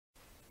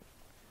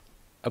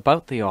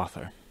About the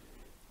author.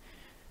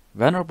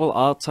 Venerable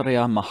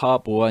Acharya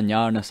Mahabua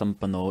Jnana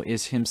Sampano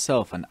is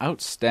himself an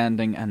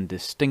outstanding and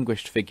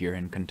distinguished figure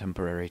in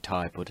contemporary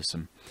Thai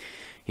Buddhism.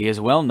 He is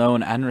well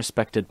known and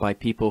respected by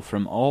people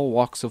from all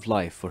walks of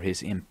life for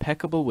his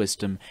impeccable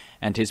wisdom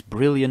and his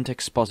brilliant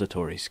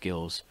expository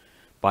skills.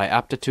 By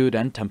aptitude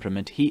and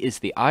temperament, he is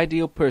the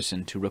ideal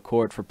person to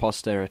record for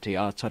posterity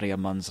Acharya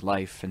Mun's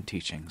life and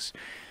teachings.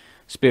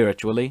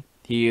 Spiritually,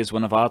 he is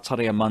one of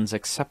Acharya Mun's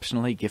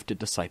exceptionally gifted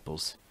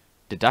disciples.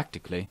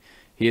 Didactically,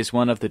 he is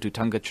one of the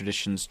Dhutanga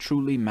tradition's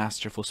truly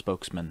masterful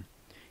spokesmen.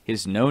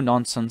 His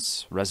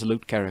no-nonsense,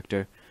 resolute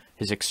character,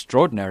 his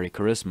extraordinary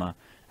charisma,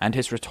 and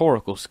his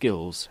rhetorical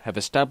skills have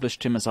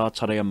established him as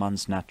Acharya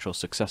Mun's natural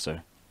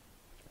successor.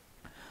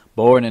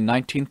 Born in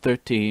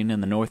 1913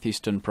 in the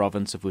northeastern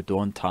province of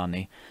Udon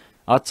Thani,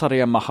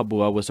 Acharya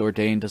Mahabua was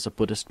ordained as a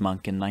Buddhist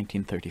monk in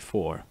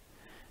 1934.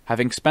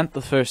 Having spent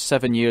the first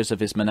 7 years of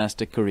his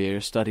monastic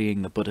career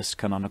studying the Buddhist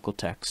canonical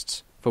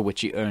texts, for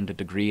which he earned a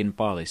degree in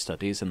Pali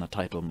studies and the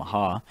title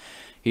Maha,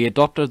 he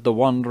adopted the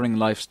wandering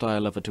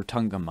lifestyle of a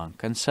Dhutanga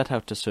monk and set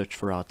out to search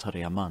for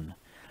Acharya Mun.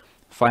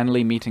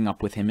 Finally meeting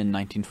up with him in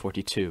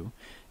 1942,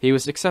 he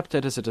was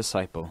accepted as a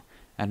disciple,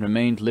 and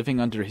remained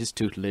living under his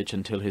tutelage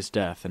until his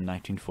death in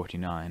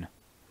 1949.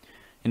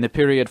 In the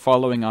period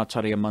following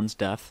Acharya Mun's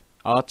death,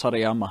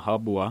 Acharya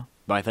Mahabua,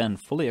 by then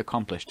fully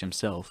accomplished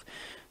himself,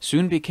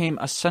 soon became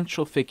a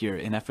central figure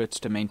in efforts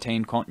to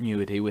maintain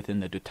continuity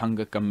within the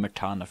Dhutanga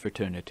Kammartana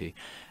fraternity,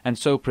 and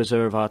so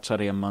preserve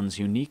Acharya Mun's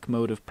unique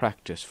mode of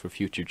practice for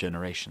future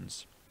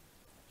generations.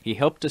 He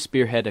helped to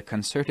spearhead a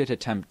concerted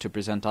attempt to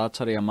present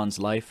Acharya Mun's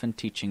life and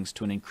teachings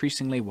to an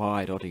increasingly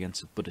wide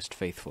audience of Buddhist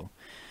faithful.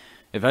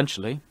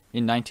 Eventually,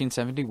 in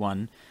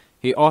 1971,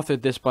 he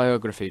authored this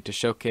biography to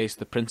showcase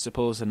the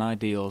principles and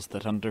ideals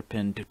that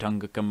underpin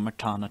Dhutanga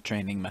Kammartana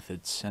training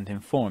methods and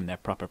inform their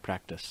proper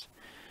practice.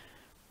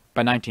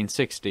 By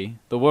 1960,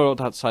 the world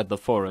outside the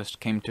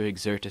forest came to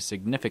exert a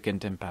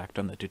significant impact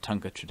on the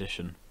Dhutanga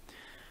tradition.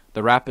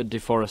 The rapid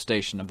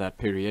deforestation of that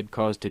period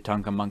caused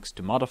Dhutanga monks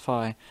to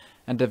modify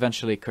and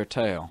eventually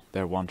curtail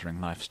their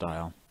wandering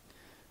lifestyle.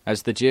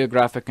 As the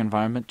geographic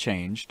environment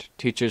changed,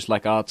 teachers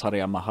like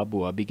Acharya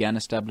Mahabua began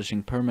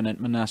establishing permanent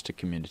monastic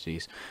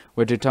communities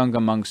where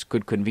Dhutanga monks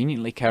could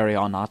conveniently carry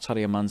on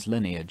Acharya Mun's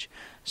lineage,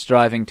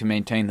 striving to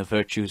maintain the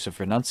virtues of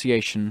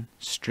renunciation,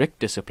 strict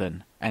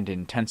discipline, and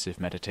intensive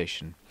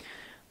meditation.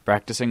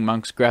 Practicing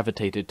monks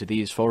gravitated to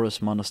these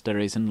forest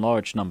monasteries in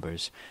large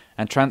numbers,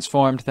 and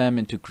transformed them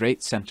into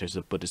great centers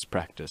of Buddhist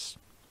practice.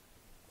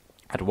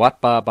 At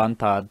Wat Ba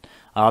Bantad,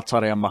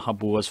 Acharya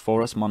Mahabua's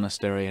forest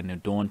monastery in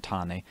Udon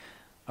Thani,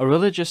 a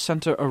religious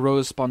center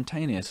arose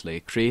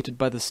spontaneously, created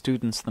by the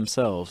students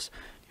themselves,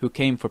 who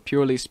came for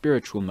purely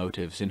spiritual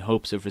motives in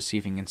hopes of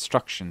receiving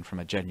instruction from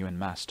a genuine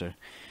master.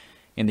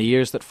 In the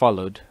years that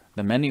followed,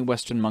 the many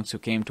Western monks who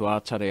came to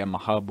Acharya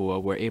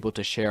Mahabua were able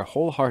to share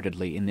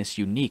wholeheartedly in this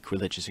unique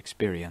religious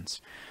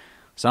experience.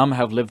 Some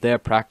have lived there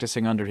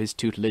practicing under his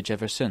tutelage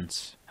ever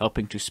since,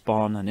 helping to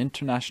spawn an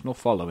international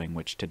following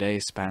which today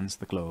spans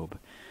the globe.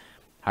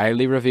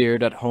 Highly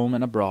revered at home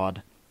and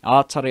abroad,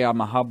 Acharya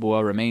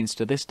Mahabua remains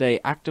to this day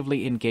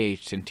actively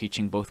engaged in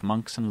teaching both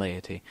monks and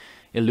laity,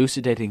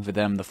 elucidating for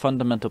them the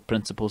fundamental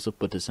principles of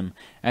Buddhism,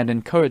 and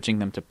encouraging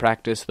them to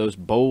practice those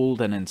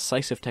bold and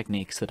incisive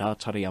techniques that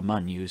Acharya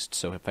Mun used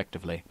so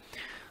effectively.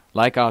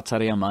 Like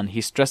Acharya Mun, he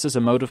stresses a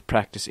mode of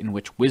practice in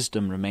which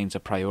wisdom remains a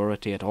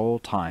priority at all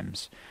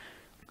times.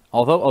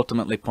 Although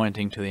ultimately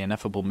pointing to the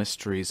ineffable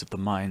mysteries of the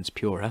mind's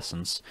pure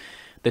essence,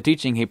 the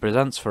teaching he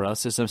presents for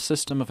us is a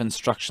system of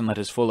instruction that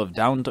is full of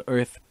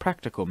down-to-earth,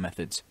 practical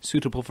methods,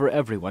 suitable for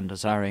everyone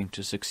desiring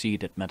to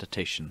succeed at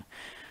meditation.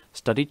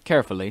 Studied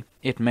carefully,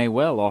 it may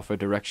well offer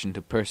direction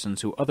to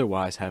persons who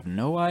otherwise have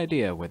no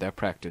idea where their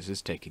practice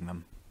is taking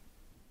them.